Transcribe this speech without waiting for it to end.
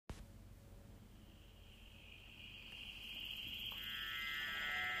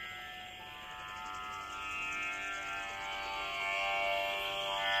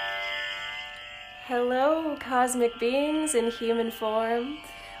Hello, cosmic beings in human form.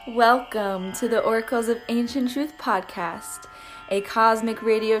 Welcome to the Oracles of Ancient Truth podcast, a cosmic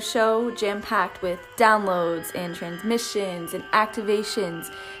radio show jam-packed with downloads and transmissions and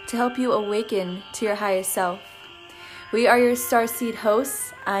activations to help you awaken to your highest self. We are your Starseed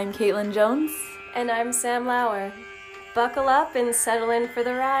hosts. I'm Caitlin Jones. And I'm Sam Lauer. Buckle up and settle in for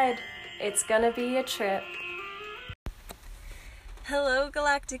the ride. It's gonna be a trip. Hello,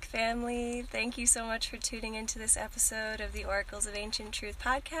 Galactic family. Thank you so much for tuning into this episode of the Oracles of Ancient Truth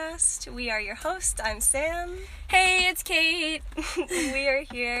podcast. We are your host. I'm Sam. Hey, it's Kate. We are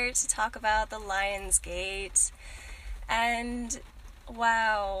here to talk about the Lion's Gate. And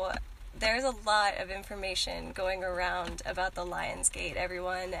wow, there's a lot of information going around about the Lion's Gate,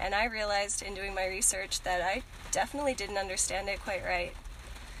 everyone. And I realized in doing my research that I definitely didn't understand it quite right.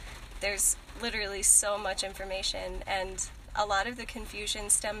 There's literally so much information, and a lot of the confusion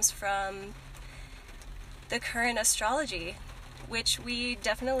stems from the current astrology, which we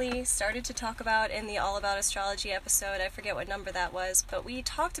definitely started to talk about in the All About Astrology episode. I forget what number that was, but we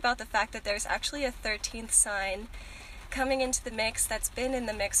talked about the fact that there's actually a 13th sign coming into the mix that's been in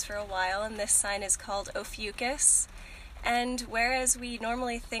the mix for a while, and this sign is called Ophiuchus. And whereas we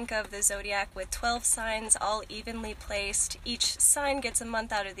normally think of the zodiac with 12 signs all evenly placed, each sign gets a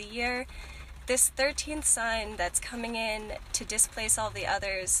month out of the year, this 13th sign that's coming in to displace all the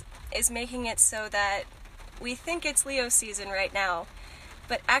others is making it so that we think it's Leo season right now,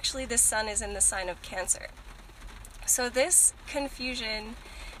 but actually the sun is in the sign of Cancer. So this confusion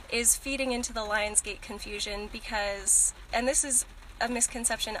is feeding into the Lion's Gate confusion because, and this is a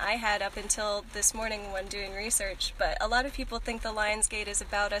misconception I had up until this morning when doing research, but a lot of people think the Lion's Gate is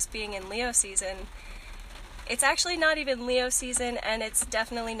about us being in Leo season. It's actually not even Leo season, and it's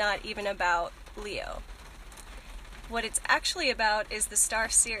definitely not even about Leo. What it's actually about is the star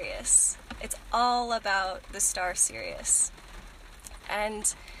Sirius. It's all about the star Sirius.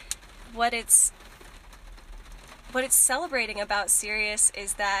 And what it's celebrating about Sirius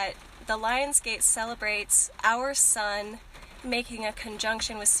is that the Lion's Gate celebrates our sun making a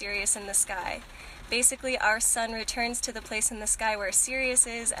conjunction with Sirius in the sky. Basically, our sun returns to the place in the sky where Sirius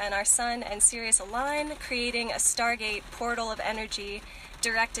is, and our sun and Sirius align, creating a stargate portal of energy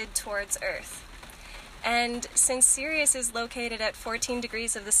directed towards Earth. And since Sirius is located at 14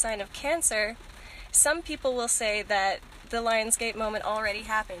 degrees of the sign of Cancer, some people will say that the Lion's Gate moment already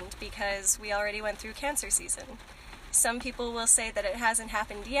happened because we already went through Cancer season. Some people will say that it hasn't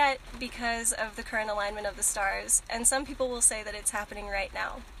happened yet because of the current alignment of the stars, and some people will say that it's happening right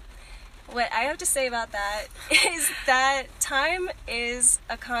now. What I have to say about that is that time is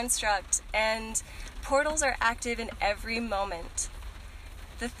a construct, and portals are active in every moment.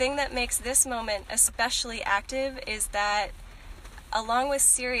 The thing that makes this moment especially active is that, along with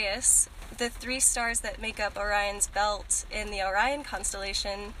Sirius, the three stars that make up Orion's belt in the Orion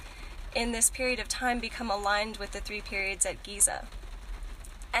constellation, in this period of time become aligned with the three periods at Giza.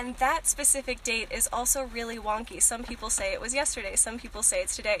 And that specific date is also really wonky. Some people say it was yesterday, some people say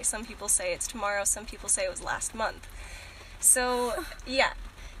it's today, some people say it's tomorrow, some people say it was last month. So, yeah,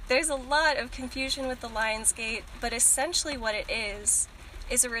 there's a lot of confusion with the Lion's Gate, but essentially what it is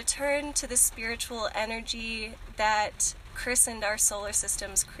a return to the spiritual energy that christened our solar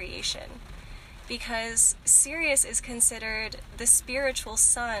system's creation. Because Sirius is considered the spiritual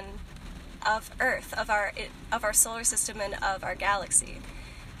sun of Earth, of our solar system and of our galaxy.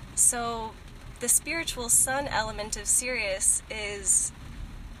 So the spiritual sun element of Sirius is,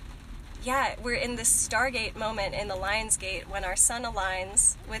 we're in this Stargate moment in the Lion's Gate when our sun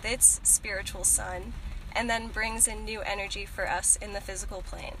aligns with its spiritual sun and then brings in new energy for us in the physical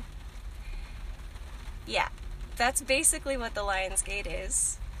plane. Yeah, that's basically what the Lion's Gate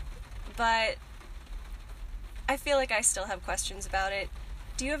is, but I feel like I still have questions about it.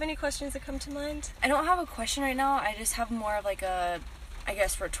 Do you have any questions that come to mind? I don't have a question right now. I just have more of like a, I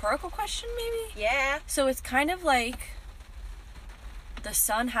guess, rhetorical question maybe? Yeah. So it's kind of like the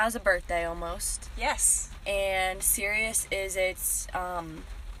sun has a birthday almost. Yes. And Sirius is its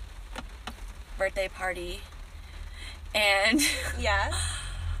birthday party. And yeah.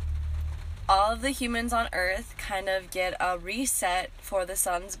 all of the humans on Earth kind of get a reset for the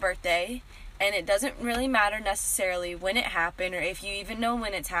sun's birthday. And it doesn't really matter necessarily when it happened or if you even know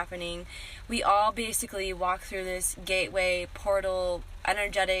when it's happening. We all basically walk through this gateway, portal,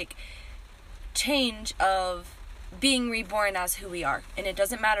 energetic change of being reborn as who we are. And it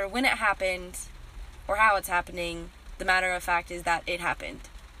doesn't matter when it happened or how it's happening. The matter of fact is that it happened.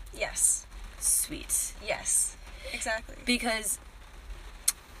 Yes. Sweet. Yes. Exactly. Because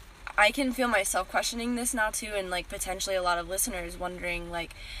I can feel myself questioning this now too, and like potentially a lot of listeners wondering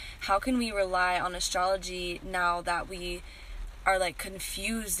like, how can we rely on astrology now that we are like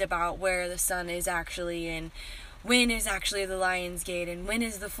confused about where the sun is actually, and when is actually the Lion's Gate, and when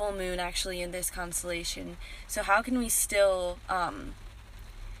is the full moon actually in this constellation? So how can we still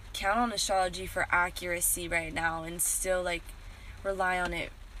count on astrology for accuracy right now and still like rely on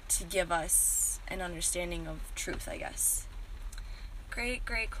it to give us an understanding of truth, I guess?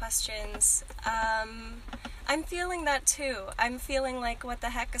 Great questions. I'm feeling that too. I'm feeling like, what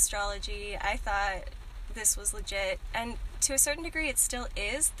the heck, astrology? I thought this was legit, and to a certain degree it still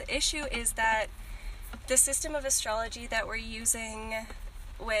is. The issue is that the system of astrology that we're using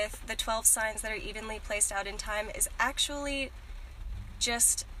with the 12 signs that are evenly placed out in time is actually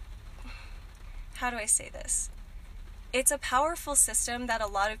just, how do I say this? It's a powerful system that a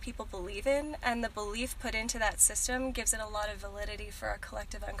lot of people believe in, and the belief put into that system gives it a lot of validity for our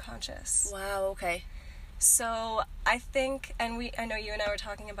collective unconscious. Wow, okay. So I think, and I know you and I were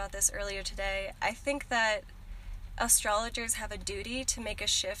talking about this earlier today, I think that astrologers have a duty to make a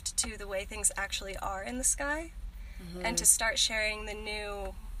shift to the way things actually are in the sky, and to start sharing the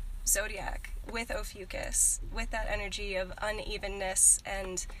new zodiac with Ophiuchus, with that energy of unevenness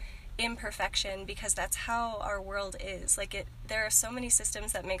and imperfection, because that's how our world is. Like, there are so many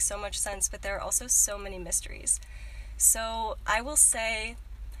systems that make so much sense, but there are also so many mysteries. So I will say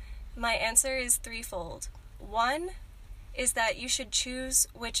my answer is threefold. One is that you should choose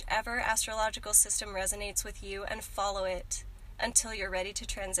whichever astrological system resonates with you and follow it until you're ready to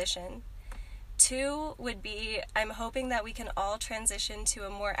transition. Two would be, I'm hoping that we can all transition to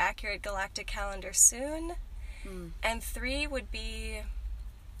a more accurate galactic calendar soon. And three would be,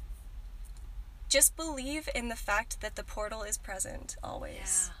 just believe in the fact that the portal is present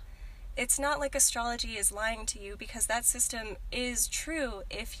always. Yeah. It's not like astrology is lying to you, because that system is true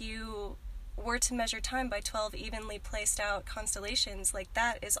if you were to measure time by 12 evenly placed out constellations. Like,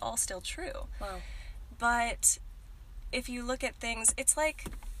 that is all still true. Wow. But if you look at things, it's like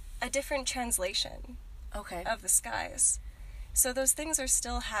a different translation of the skies. So those things are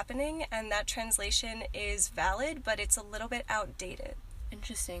still happening, and that translation is valid, but it's a little bit outdated.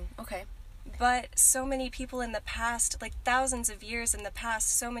 Interesting. Okay. But so many people in the past, like thousands of years in the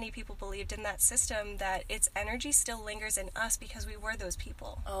past, so many people believed in that system that its energy still lingers in us because we were those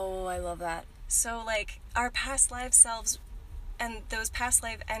people. Oh, I love that. So, like, our past life selves and those past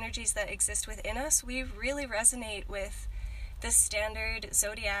life energies that exist within us, we really resonate with the standard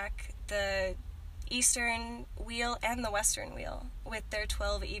zodiac, the Eastern wheel and the Western wheel, with their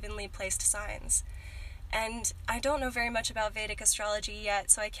 12 evenly placed signs. And I don't know very much about Vedic astrology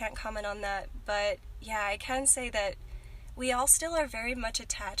yet, so I can't comment on that. But yeah, I can say that we all still are very much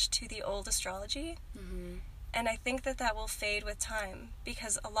attached to the old astrology. And I think that that will fade with time,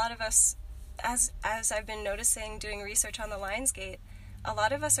 because a lot of us, as I've been noticing doing research on the Lion's Gate, a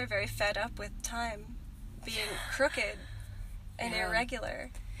lot of us are very fed up with time being crooked and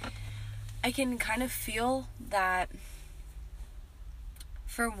irregular. I can kind of feel that,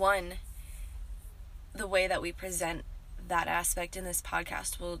 for one, the way that we present that aspect in this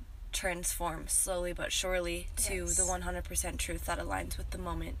podcast will transform slowly but surely to the 100% truth that aligns with the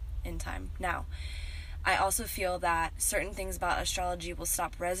moment in time. Now, I also feel that certain things about astrology will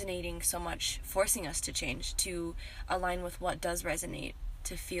stop resonating so much, forcing us to change, to align with what does resonate,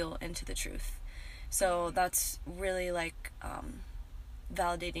 to feel into the truth. So that's really like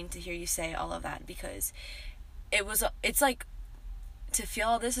validating to hear you say all of that, because it's like, to feel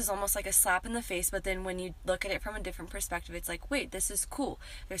all this is almost like a slap in the face, but then when you look at it from a different perspective, it's like, wait, this is cool.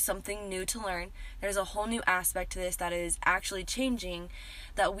 There's something new to learn. There's a whole new aspect to this that is actually changing,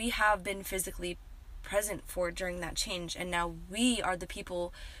 that we have been physically present for during that change, and now we are the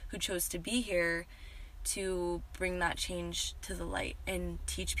people who chose to be here to bring that change to the light and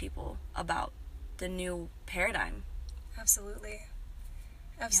teach people about the new paradigm. Absolutely.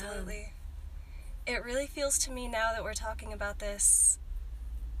 It really feels to me, now that we're talking about this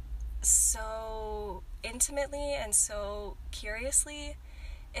so intimately and so curiously,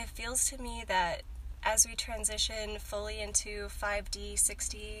 it feels to me that as we transition fully into 5D,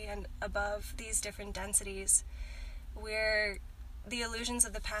 6D, and above these different densities, the illusions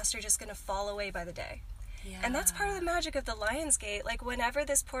of the past are just going to fall away by the day. Yeah. And that's part of the magic of the Lion's Gate. Like, whenever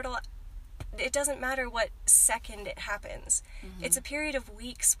this portal, it doesn't matter what second it happens. It's a period of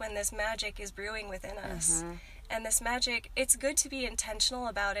weeks when this magic is brewing within us. And this magic, it's good to be intentional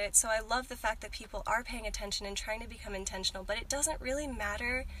about it. So I love the fact that people are paying attention and trying to become intentional, but it doesn't really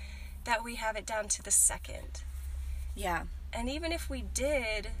matter that we have it down to the second. Yeah. And even if we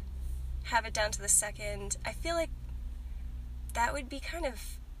did have it down to the second, I feel like that would be kind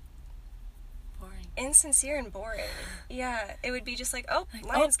of boring. insincere and boring. Yeah, it would be just like, oh,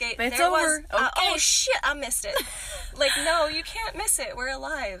 Lionsgate, it's there over. was, Okay. oh shit, I missed it. Like, no, you can't miss it. We're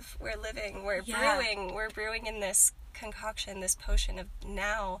alive. We're living. We're brewing. We're brewing in this concoction, this potion of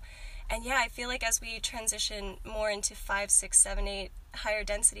now. And yeah, I feel like as we transition more into 5, 6, 7, 8 higher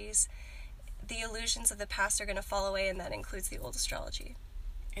densities, the illusions of the past are going to fall away, and that includes the old astrology.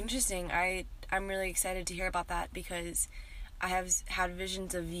 Interesting. I'm really excited to hear about that, because I have had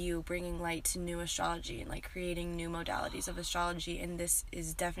visions of you bringing light to new astrology and like creating new modalities of astrology, and this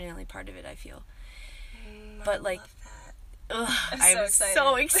is definitely part of it, I feel. But like, I'm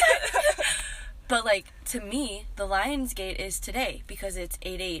so excited. But like, to me, the Lionsgate is today, because it's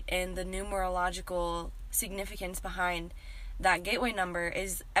 8/8, and the numerological significance behind that gateway number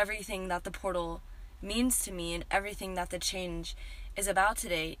is everything that the portal means to me and everything that the change is about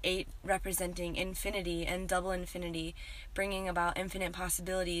today. 8 representing infinity and double infinity, bringing about infinite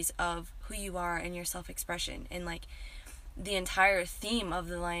possibilities of who you are and your self-expression. And like, the entire theme of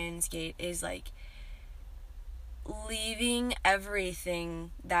the Lionsgate is like leaving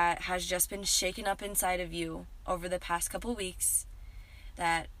everything that has just been shaken up inside of you over the past couple weeks,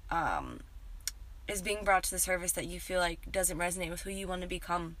 that is being brought to the surface, that you feel like doesn't resonate with who you want to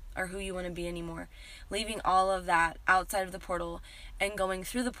become or who you want to be anymore. Leaving all of that outside of the portal and going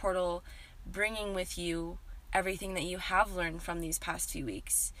through the portal, bringing with you everything that you have learned from these past few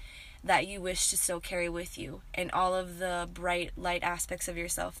weeks that you wish to still carry with you, and all of the bright light aspects of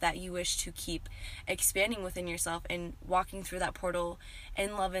yourself that you wish to keep expanding within yourself, and walking through that portal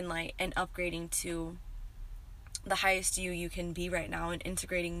in love and light and upgrading to the highest you can be right now, and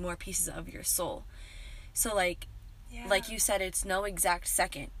integrating more pieces of your soul. So like, like you said, it's no exact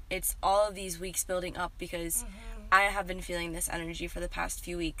second. It's all of these weeks building up, because I have been feeling this energy for the past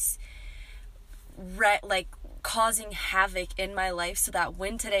few weeks, like causing havoc in my life, so that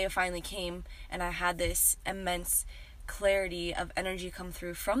when today finally came and I had this immense clarity of energy come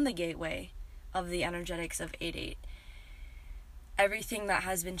through from the gateway of the energetics of 8/8, everything that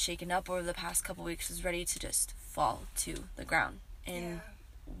has been shaken up over the past couple weeks was ready to just fall to the ground, and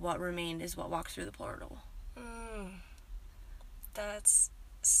what remained is what walked through the portal. That's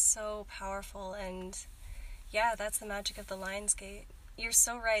so powerful, and yeah, that's the magic of the Lionsgate. You're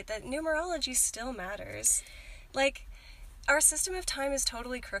so right that numerology still matters. Like, our system of time is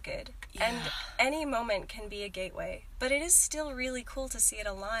totally crooked, and any moment can be a gateway, but it is still really cool to see it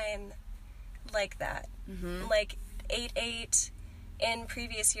align like that. Like, 8/8 in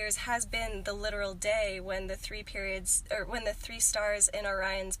previous years has been the literal day when the 3 periods, or when the 3 stars in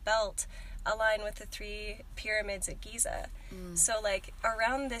Orion's belt align with the 3 pyramids at Giza. So like,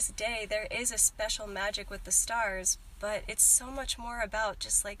 around this day there is a special magic with the stars, but it's so much more about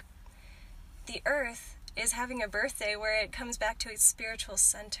just like the earth is having a birthday where it comes back to its spiritual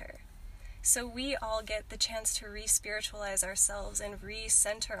center. So we all get the chance to re-spiritualize ourselves and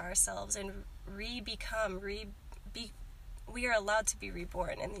re-center ourselves and re-become, we are allowed to be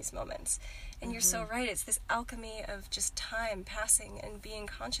reborn in these moments. And you're so right, it's this alchemy of just time passing and being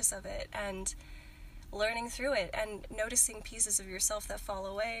conscious of it and learning through it and noticing pieces of yourself that fall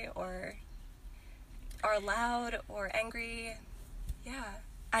away or are loud or angry.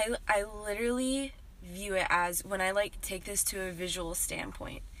 I literally view it as, when I like take this to a visual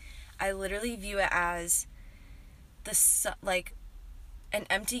standpoint, I literally view it as like an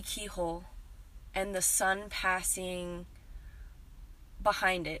empty keyhole and the sun passing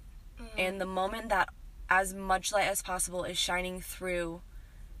behind it, and the moment that as much light as possible is shining through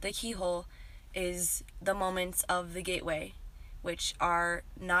the keyhole is the moments of the gateway, which are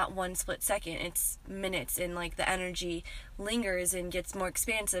not one split second, it's minutes, and like the energy lingers and gets more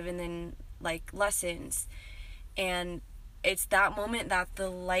expansive and then like lessens, and it's that moment that the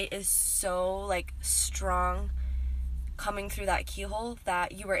light is so like strong coming through that keyhole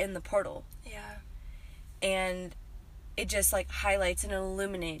that you are in the portal. And it just like highlights and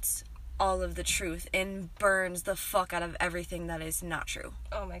illuminates all of the truth and burns the fuck out of everything that is not true.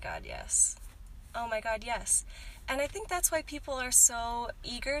 Oh my god, yes. And I think that's why people are so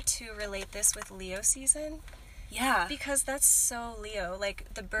eager to relate this with Leo season. Because that's so Leo,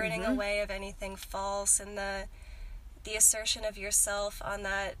 like the burning away of anything false and the assertion of yourself on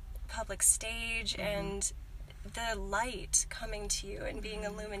that public stage and the light coming to you and being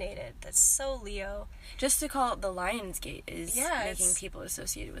illuminated. That's so Leo. Just to call it the Lionsgate is making people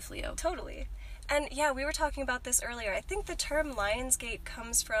associated with Leo. Totally. And yeah, we were talking about this earlier. I think the term Lionsgate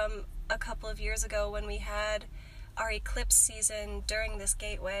comes from a couple of years ago when we had our eclipse season during this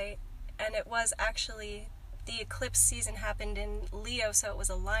gateway, and it was actually, the eclipse season happened in Leo, so it was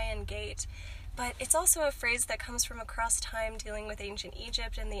a lion gate. But it's also a phrase that comes from across time, dealing with ancient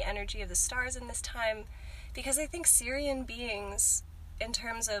Egypt and the energy of the stars in this time, because I think Sirian beings, in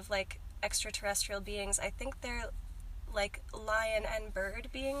terms of, like, extraterrestrial beings, I think they're like lion and bird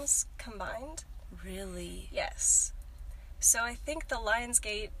beings combined. Really? Yes. So I think the Lion's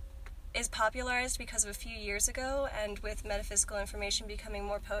Gate is popularized because of a few years ago, and with metaphysical information becoming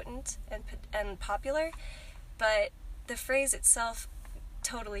more potent and popular, but the phrase itself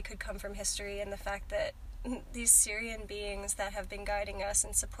totally could come from history and the fact that these Sirian beings that have been guiding us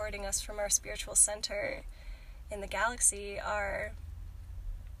and supporting us from our spiritual center in the galaxy are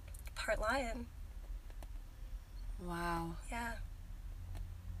part lion. Wow. Yeah.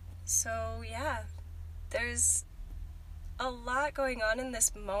 So, yeah, there's a lot going on in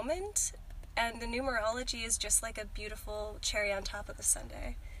this moment, and the numerology is just like a beautiful cherry on top of the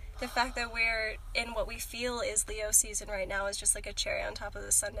sundae. The fact that we're in what we feel is Leo season right now is just like a cherry on top of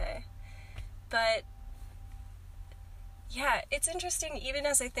the sundae. But yeah, it's interesting even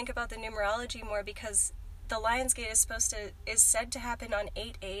as I think about the numerology more, because the Lion's Gate is said to happen on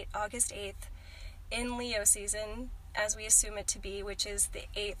 8/8, August 8th, in Leo season, as we assume it to be, which is the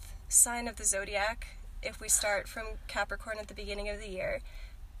 8th sign of the zodiac, if we start from Capricorn at the beginning of the year.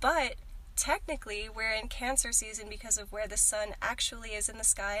 But technically, we're in Cancer season because of where the sun actually is in the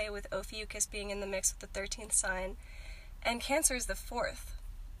sky, with Ophiuchus being in the mix with the 13th sign. And Cancer is the 4th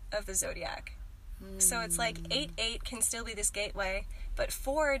of the zodiac. So it's like 8/8 can still be this gateway, but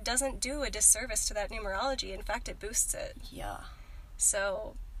 4 doesn't do a disservice to that numerology. In fact, it boosts it. Yeah.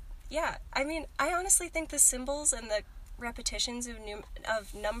 So, yeah. I mean, I honestly think the symbols and the repetitions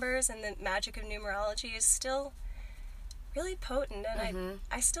of numbers and the magic of numerology is still really potent, and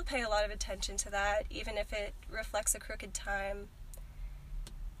I still pay a lot of attention to that, even if it reflects a crooked time.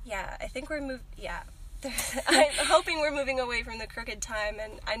 Yeah, I think I'm hoping we're moving away from the crooked time,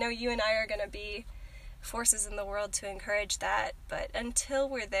 and I know you and I are going to be forces in the world to encourage that, but until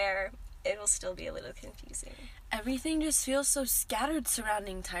we're there, it'll still be a little confusing. Everything just feels so scattered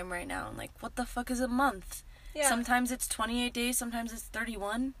surrounding time right now. Like, what the fuck is a month? Yeah. Sometimes it's 28 days, sometimes it's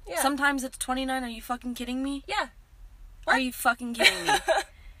 31. Yeah. Sometimes it's 29. Are you fucking kidding me? Yeah. What? Are you fucking kidding me?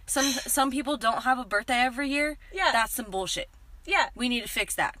 Some people don't have a birthday every year. Yeah. That's some bullshit. Yeah. We need to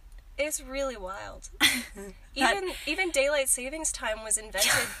fix that. It's really wild. Even daylight savings time was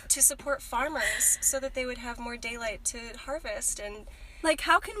invented to support farmers so that they would have more daylight to harvest. And like,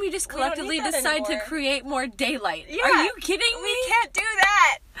 how can we just collectively decide to create more daylight? Yeah. Are you kidding me? We can't do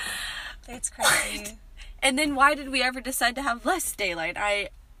that. It's crazy. And then why did we ever decide to have less daylight?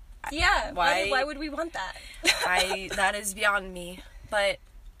 Yeah, why would we want that? That is beyond me. But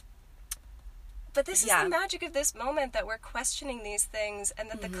this is the magic of this moment, that we're questioning these things,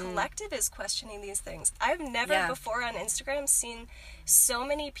 and that the collective is questioning these things. I've never before on Instagram seen so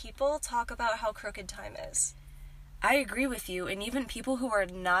many people talk about how crooked time is. I agree with you, and even people who are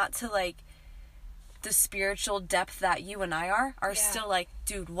not to, like, the spiritual depth that you and I are still like,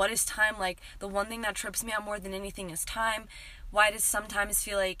 dude, what is time? Like, the one thing that trips me out more than anything is time. Why does sometimes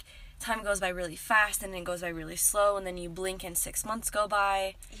feel like time goes by really fast and then it goes by really slow, and then you blink and 6 months go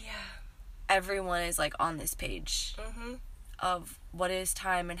by? Yeah. Everyone is, like, on this page of what is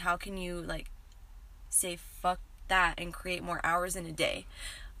time and how can you, like, say fuck that and create more hours in a day.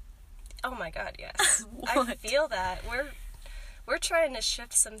 Oh my god, yes. I feel that. We're trying to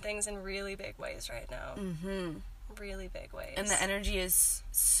shift some things in really big ways right now. Really big ways. And the energy is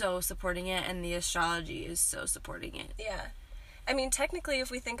so supporting it, and the astrology is so supporting it. Yeah. I mean, technically, if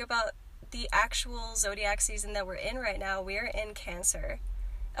we think about the actual zodiac season that we're in right now, we're in Cancer.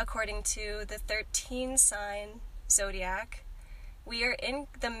 According to the 13 sign zodiac, we are in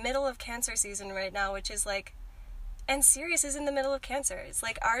the middle of Cancer season right now, which is like, and Sirius is in the middle of Cancer. It's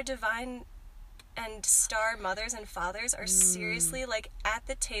like our divine and star mothers and fathers are seriously, like, at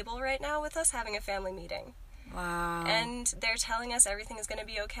the table right now with us having a family meeting. Wow. And they're telling us everything is going to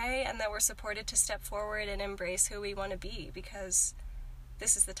be okay, and that we're supported to step forward and embrace who we want to be, because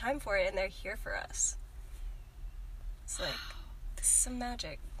this is the time for it, and they're here for us. It's like some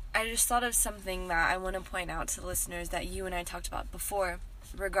magic. I just thought of something that I want to point out to the listeners that you and I talked about before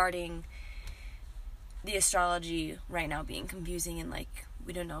regarding the astrology right now being confusing, and, like,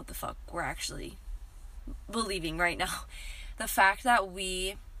 we don't know what the fuck we're actually believing right now. The fact that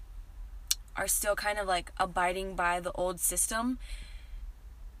we are still kind of, like, abiding by the old system,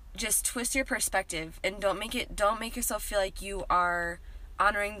 just twist your perspective and don't make yourself feel like you are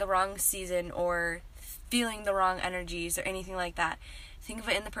honoring the wrong season or feeling the wrong energies or anything like that. Think of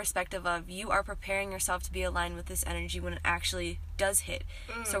it in the perspective of you are preparing yourself to be aligned with this energy when it actually does hit.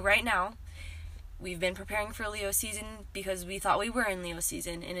 So right now, we've been preparing for Leo season because we thought we were in Leo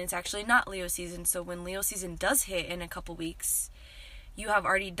season, and it's actually not Leo season. So when Leo season does hit in a couple weeks, you have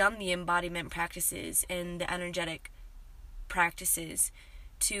already done the embodiment practices and the energetic practices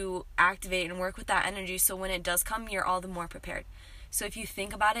to activate and work with that energy, so when it does come, you're all the more prepared. So if you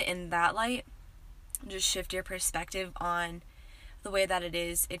think about it in that light, just shift your perspective on the way that it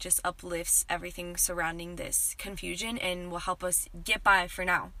is, it just uplifts everything surrounding this confusion and will help us get by for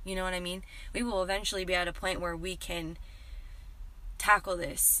now. You know what I mean? We will eventually be at a point where we can tackle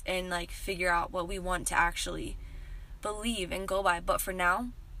this and like figure out what we want to actually believe and go by. But for now,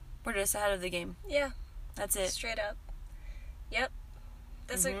 we're just ahead of the game. Yeah. That's it. Straight up. Yep.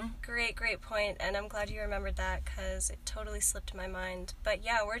 That's a great point, and I'm glad you remembered that because it totally slipped my mind. But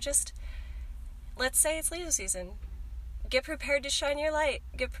yeah, we're just, let's say it's Leo season. Get prepared to shine your light.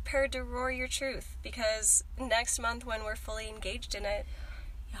 Get prepared to roar your truth, because next month when we're fully engaged in it,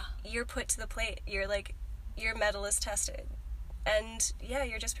 you're put to the plate. You're like, your metal is tested. And yeah,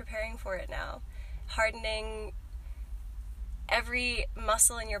 you're just preparing for it now. Hardening every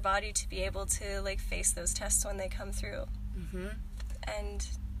muscle in your body to be able to like face those tests when they come through. And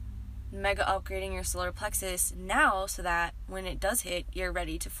mega upgrading your solar plexus now so that when it does hit, you're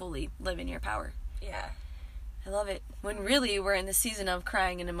ready to fully live in your power. Yeah. I love it. When really we're in the season of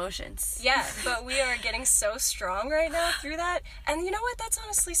crying and emotions. Yeah, but we are getting so strong right now through that. And you know what? That's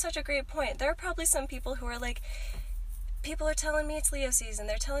honestly such a great point. There are probably some people who are like, people are telling me it's Leo season.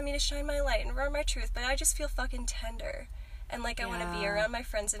 They're telling me to shine my light and roar my truth, but I just feel fucking tender. And like I want to be around my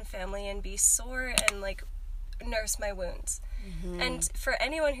friends and family and be sore and like nurse my wounds. And for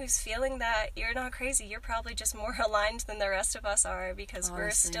anyone who's feeling that, you're not crazy. You're probably just more aligned than the rest of us are, because we're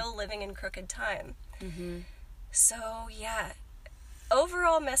still living in crooked time. So yeah,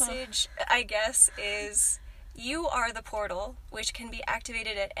 overall message, I guess, is you are the portal, which can be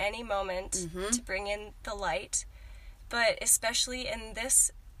activated at any moment to bring in the light. But especially in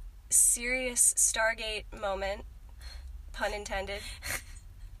this serious Stargate moment, pun intended,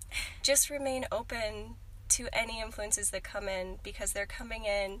 just remain open to any influences that come in, because they're coming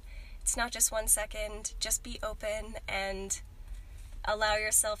in. It's not just 1 second. Just be open and allow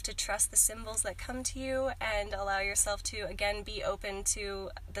yourself to trust the symbols that come to you, and allow yourself to, again, be open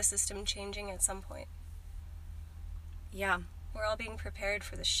to the system changing at some point. Yeah. We're all being prepared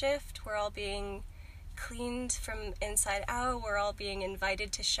for the shift. We're all being cleaned from inside out. We're all being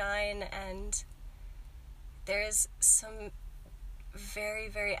invited to shine, and there is some very,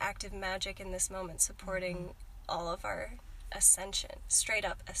 very active magic in this moment supporting all of our ascension, straight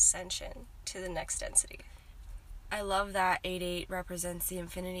up ascension to the next density. I love that 8-8 represents the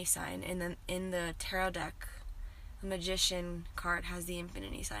infinity sign, and then in the tarot deck, the magician card has the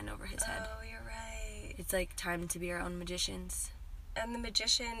infinity sign over his head. Oh, you're right. It's like time to be our own magicians. And the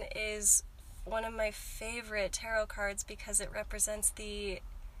magician is one of my favorite tarot cards because it represents the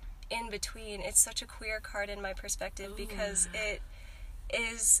in-between. It's such a queer card in my perspective because it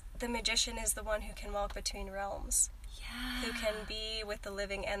is, the magician is the one who can walk between realms. Yeah. Who can be with the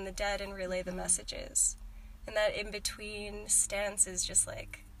living and the dead and relay the messages. And that in-between stance is just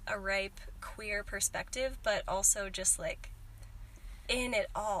like a ripe queer perspective, but also just like in it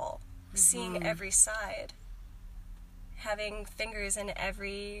all, seeing every side, having fingers in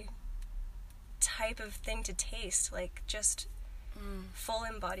every type of thing to taste, like just full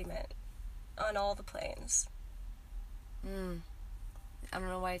embodiment on all the planes. I don't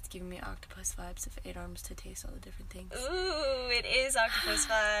know why it's giving me octopus vibes of 8 arms to taste all the different things. Ooh, it is octopus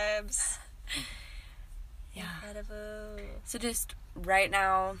vibes. Yeah. Incredible. So just right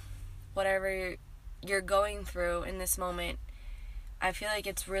now, whatever you're going through in this moment, I feel like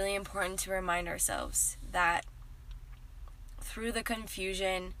it's really important to remind ourselves that through the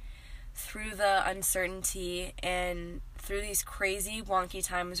confusion, through the uncertainty, and through these crazy, wonky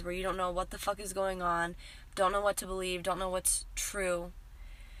times where you don't know what the fuck is going on, don't know what to believe, don't know what's true,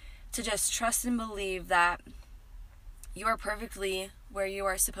 to just trust and believe that you are perfectly where you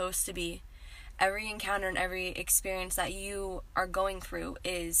are supposed to be. Every encounter and every experience that you are going through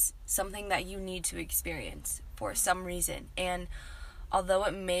is something that you need to experience for some reason. And although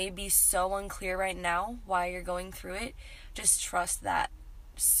it may be so unclear right now why you're going through it, just trust that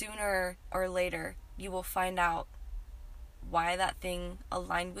sooner or later you will find out why that thing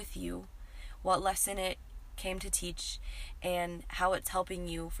aligned with you, what lesson it came to teach, and how it's helping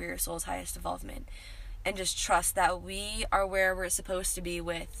you for your soul's highest evolvement. And just trust that we are where we're supposed to be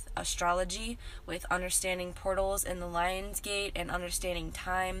with astrology, with understanding portals and the Lion's Gate and understanding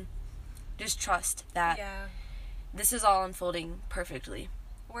time. Just trust that this is all unfolding perfectly.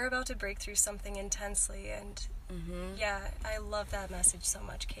 We're about to break through something intensely, and yeah, I love that message so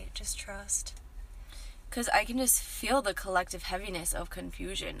much, Kate. Just trust. Because I can just feel the collective heaviness of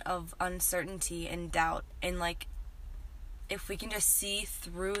confusion, of uncertainty and doubt. And, like, if we can just see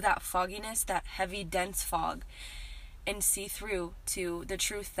through that fogginess, that heavy, dense fog, and see through to the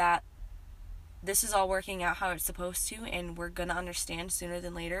truth that this is all working out how it's supposed to, and we're gonna understand sooner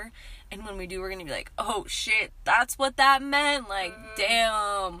than later. And when we do, we're gonna be like, oh shit, that's what that meant. Like,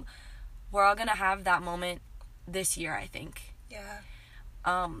 damn. We're all gonna have that moment this year, I think. Yeah.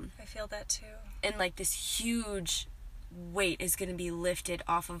 I feel that too. And, like, this huge weight is gonna be lifted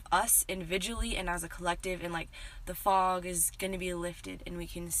off of us individually and as a collective, and, like, the fog is gonna be lifted, and we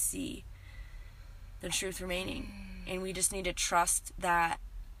can see the truth remaining. And we just need to trust that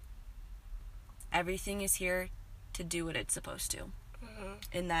everything is here to do what it's supposed to. Mm-hmm.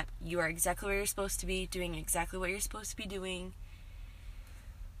 And that you are exactly where you're supposed to be, doing exactly what you're supposed to be doing.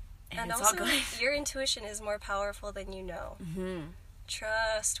 And it's also, all good. Your intuition is more powerful than you know. Mm-hmm.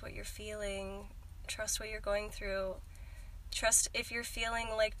 Trust what you're feeling. Trust what you're going through. Trust if you're feeling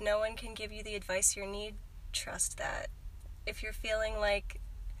like no one can give you the advice you need, trust that. If you're feeling like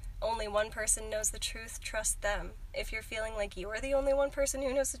only one person knows the truth, trust them. If you're feeling like you're the only one person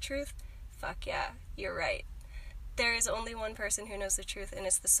who knows the truth, fuck yeah, you're right. There is only one person who knows the truth, and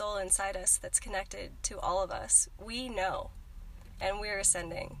it's the soul inside us that's connected to all of us. We know, and we're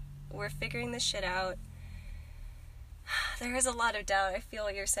ascending. We're figuring this shit out. There is a lot of doubt. I feel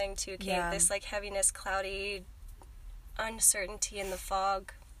what you're saying too, Kate. Yeah. This, like, heaviness, cloudy, uncertainty in the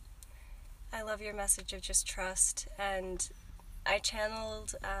fog. I love your message of just trust, and I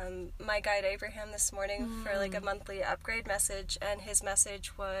channeled my guide Abraham this morning for, like, a monthly upgrade message, and his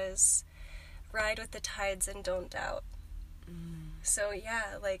message was, ride with the tides and don't doubt. So,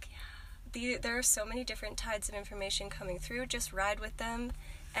 yeah, like, there are so many different tides of information coming through. Just ride with them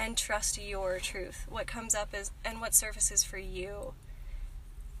and trust your truth. What comes up is, and what surfaces for you.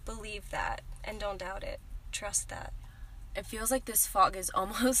 Believe that and don't doubt it. Trust that. It feels like this fog is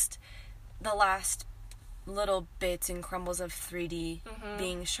almost the last little bits and crumbles of 3D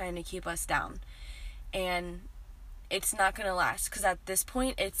beings trying to keep us down. And it's not going to last, because at this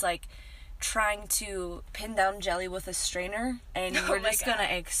point it's like trying to pin down jelly with a strainer, and we're just going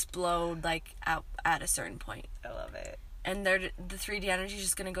to explode, like, at a certain point. I love it. And the 3D energy is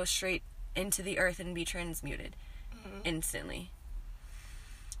just going to go straight into the earth and be transmuted instantly.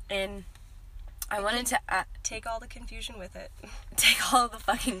 And I wanted to take all the confusion with it. Take all the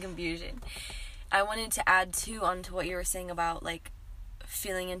fucking confusion. I wanted to add, too, onto what you were saying about, like,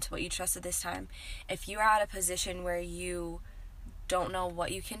 feeling into what you trust at this time. If you're at a position where you don't know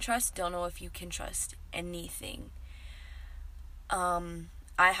what you can trust, don't know if you can trust anything.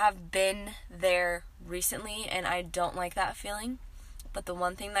 I have been there recently, and I don't like that feeling. But the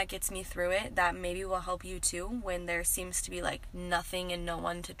one thing that gets me through it, that maybe will help you too, when there seems to be, like, nothing and no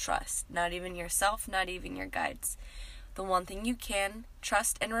one to trust. Not even yourself, not even your guides. The one thing you can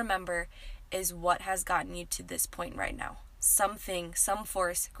trust and remember is what has gotten you to this point right now. Something, some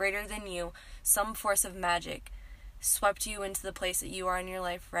force greater than you, some force of magic swept you into the place that you are in your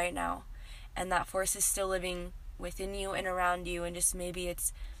life right now. And that force is still living within you and around you, and just maybe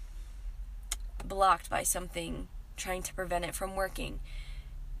it's blocked by something trying to prevent it from working.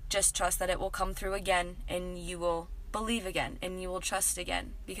 Just trust that it will come through again, and you will believe again, and you will trust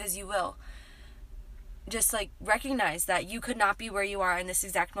again, because you will. Just, like, recognize that you could not be where you are in this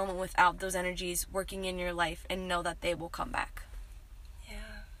exact moment without those energies working in your life, and know that they will come back.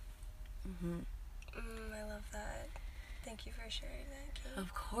 Yeah. I love that. Thank you for sharing that, Kate.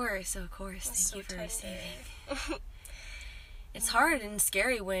 Of course. Thank you for receiving. It's hard and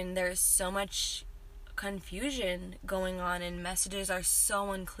scary when there's so much confusion going on and messages are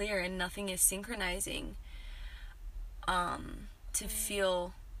so unclear and nothing is synchronizing. To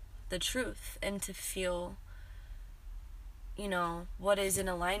feel the truth and to feel, you know, what is in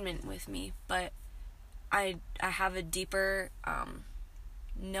alignment with me. But I have a deeper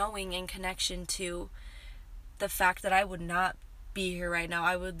knowing and connection to the fact that I would not be here right now.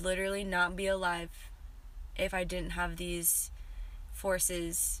 I would literally not be alive if I didn't have these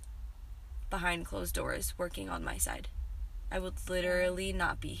forces behind closed doors working on my side. I would literally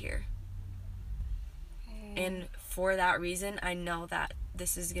not be here. And for that reason, I know that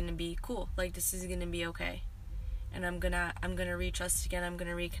this is gonna be cool. Like, this is gonna be okay. And I'm gonna re-trust again. I'm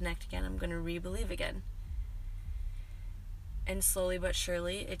gonna reconnect again. I'm gonna re-believe again. And slowly but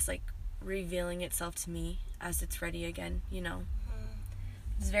surely, it's like revealing itself to me as it's ready again, you know.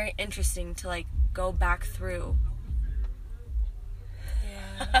 It's very interesting to, like, go back through.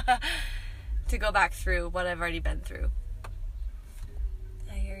 Yeah. To go back through what I've already been through.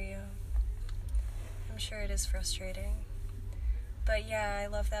 I hear you. I'm sure it is frustrating. But yeah, I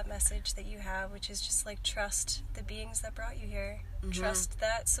love that message that you have, which is just like trust the beings that brought you here. Mm-hmm. Trust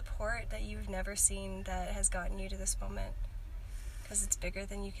that support that you've never seen that has gotten you to this moment. Because it's bigger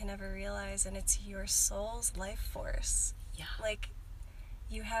than you can ever realize, and it's your soul's life force. Yeah. Like,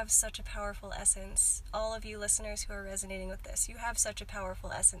 you have such a powerful essence. All of you listeners who are resonating with this, you have such a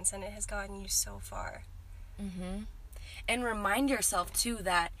powerful essence, and it has gotten you so far. Mm-hmm. And remind yourself, too,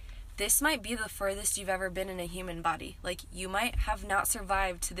 that this might be the furthest you've ever been in a human body. Like, you might have not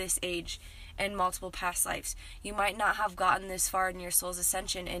survived to this age in multiple past lives. You might not have gotten this far in your soul's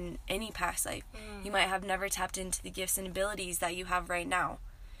ascension in any past life. You might have never tapped into the gifts and abilities that you have right now.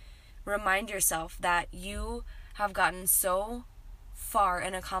 Remind yourself that you have gotten so far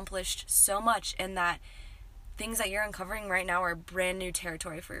and accomplished so much, and that things that you're uncovering right now are brand new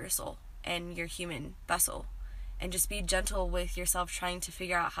territory for your soul and your human vessel. And just be gentle with yourself trying to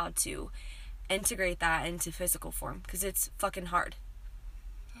figure out how to integrate that into physical form, because it's fucking hard.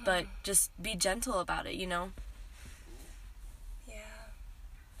 But just be gentle about it, you know? Yeah.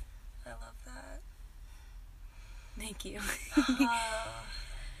 I love that. Thank you.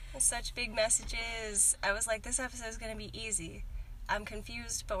 Such big messages. I was like, this episode is going to be easy. I'm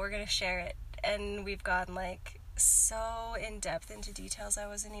confused, but we're going to share it. And we've gone like so in depth into details I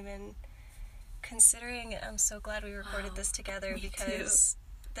wasn't even considering. I'm so glad we recorded this together, because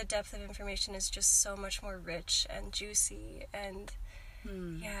the depth of information is just so much more rich and juicy, and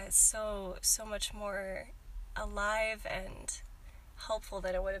yeah, it's so much more alive and helpful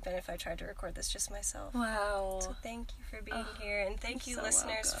than it would have been if I tried to record this just myself. Wow. So thank you for being here, and thank you so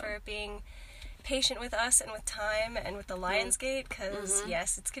listeners welcome. for being patient with us and with time and with the Lionsgate, because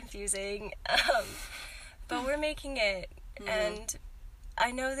yes, it's confusing, but we're making it. And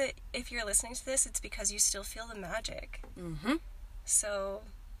I know that if you're listening to this, it's because you still feel the magic. So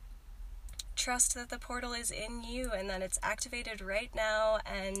trust that the portal is in you, and that it's activated right now,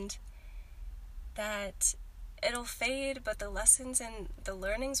 and that it'll fade, but the lessons and the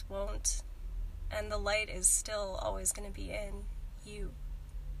learnings won't, and the light is still always going to be in you.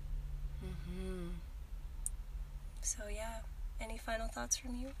 So yeah, any final thoughts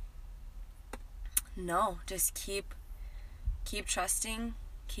from you? No, just keep trusting,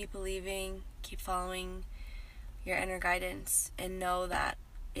 keep believing, keep following your inner guidance, and know that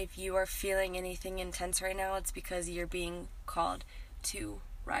if you are feeling anything intense right now, it's because you're being called to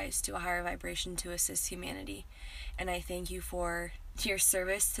rise to a higher vibration to assist humanity. And I thank you for your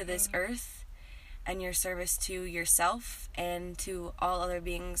service to this earth, and your service to yourself and to all other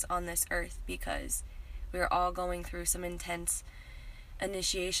beings on this earth, because we're all going through some intense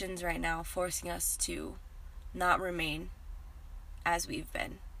initiations right now, forcing us to not remain as we've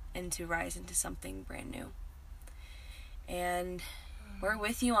been and to rise into something brand new. And we're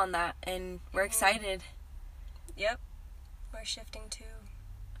with you on that, and we're excited. Yep, we're shifting too.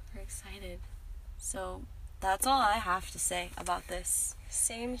 We're excited. So that's all I have to say about this.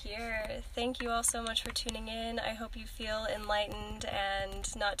 Same here. Thank you all so much for tuning in. I hope you feel enlightened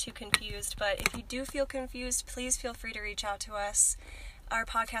and not too confused, but if you do feel confused, please feel free to reach out to us. Our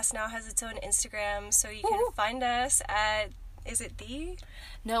podcast now has its own Instagram, so you can find us at, is it the?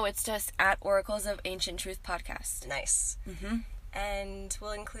 No, it's just at Oracles of Ancient Truth Podcast. Nice. And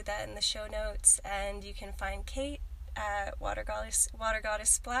we'll include that in the show notes, and you can find Kate at Water Goddess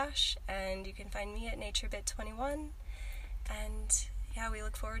Splash, and you can find me at NatureBit21, and yeah, we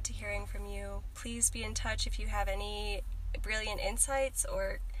look forward to hearing from you. Please be in touch if you have any brilliant insights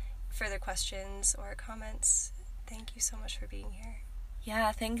or further questions or comments. Thank you so much for being here.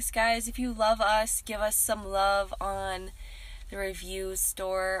 Yeah, thanks guys. If you love us, give us some love on the review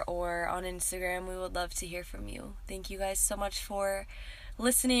store or on Instagram. We would love to hear from you. Thank you guys so much for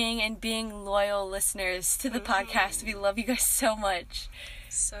listening and being loyal listeners to the podcast. We love you guys so much.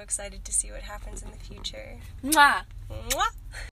 So excited to see what happens in the future. Mwah! Mwah!